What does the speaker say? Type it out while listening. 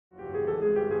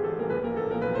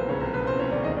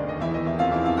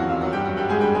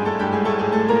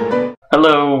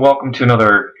Hello, welcome to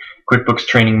another QuickBooks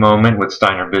training moment with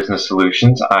Steiner Business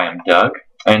Solutions. I am Doug,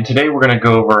 and today we're going to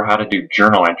go over how to do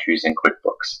journal entries in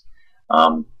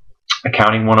QuickBooks.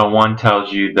 Accounting 101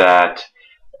 tells you that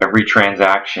every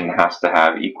transaction has to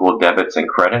have equal debits and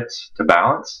credits to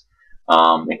balance,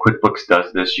 and QuickBooks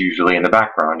does this usually in the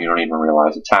background. You don't even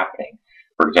realize it's happening.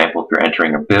 For example, if you're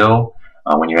entering a bill,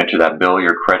 when you enter that bill,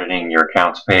 you're crediting your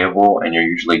accounts payable and you're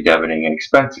usually debiting an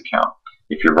expense account.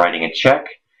 If you're writing a check,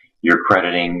 you're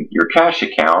crediting your cash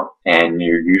account and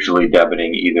you're usually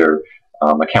debiting either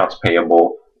accounts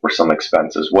payable or some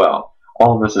expense as well.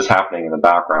 All of this is happening in the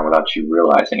background without you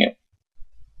realizing it,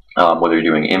 whether you're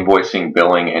doing invoicing,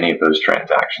 billing, any of those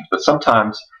transactions. But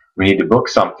sometimes we need to book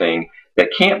something that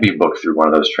can't be booked through one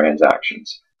of those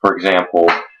transactions. For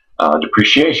example,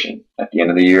 depreciation. At the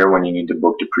end of the year, when you need to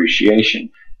book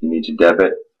depreciation, you need to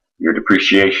debit your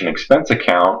depreciation expense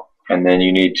account, and then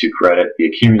you need to credit the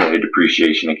accumulated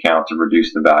depreciation account to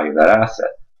reduce the value of that asset.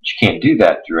 But you can't do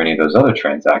that through any of those other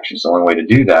transactions. The only way to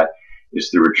do that is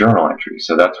through a journal entry.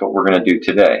 So that's what we're going to do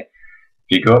today.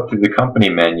 If you go up through the company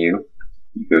menu,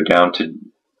 you go down to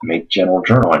make general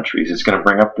journal entries, it's going to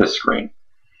bring up this screen.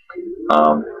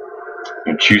 You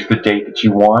choose the date that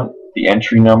you want. The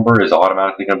entry number is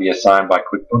automatically going to be assigned by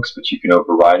QuickBooks, but you can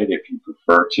override it if you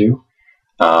prefer to.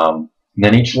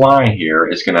 Then each line here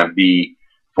is going to be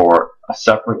for a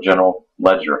separate general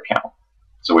ledger account.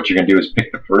 So what you're going to do is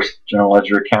pick the first general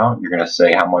ledger account. You're going to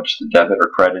say how much the debit or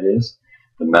credit is.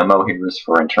 The memo here is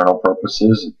for internal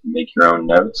purposes. You can make your own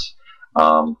notes.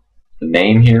 The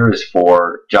name here is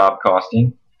for job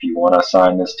costing. If you want to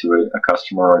assign this to a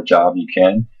customer or a job, you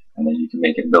can, and then you can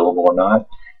make it billable or not.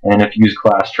 And if you use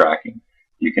class tracking,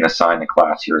 you can assign the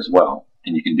class here as well.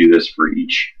 And you can do this for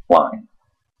each line.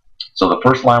 So the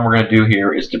first line we're going to do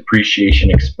here is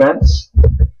depreciation expense.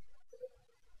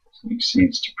 So you see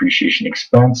it's depreciation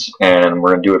expense, and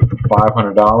we're going to do it for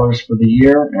 $500 for the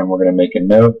year, and we're going to make a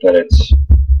note that it's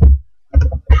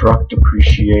truck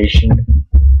depreciation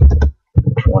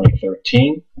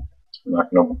 2013. We're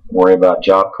not going to worry about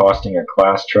job costing or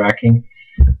class tracking.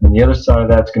 And the other side of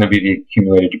that's going to be the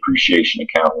accumulated depreciation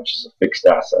account, which is a fixed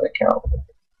asset account.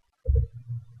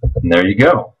 And there you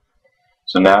go.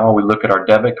 So now we look at our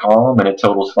debit column and it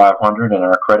totals 500, and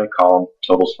our credit column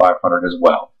totals 500 as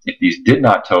well. If these did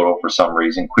not total for some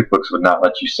reason, QuickBooks would not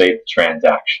let you save the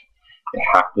transaction. They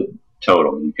have to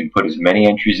total. You can put as many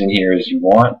entries in here as you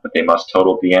want, but they must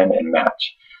total at the end and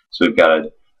match. So we've got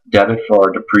a debit for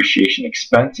our depreciation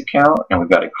expense account, and we've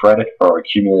got a credit for our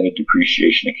accumulated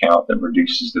depreciation account that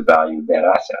reduces the value of that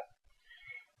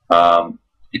asset.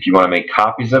 If you want to make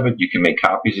copies of it, you can make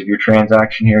copies of your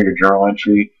transaction here, your journal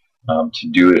entry, to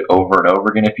do it over and over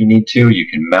again if you need to. You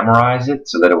can memorize it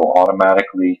so that it will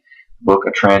automatically book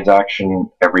a transaction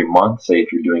every month. Say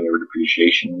if you're doing your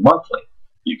depreciation monthly,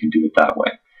 you can do it that way.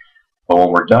 But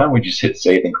when we're done, we just hit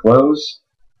save and close.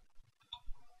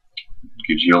 It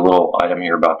gives you a little item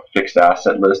here about the fixed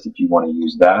asset list if you want to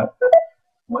use that.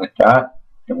 We'll hit that,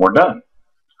 and we're done.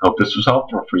 Hope this was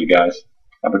helpful for you guys.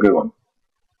 Have a good one.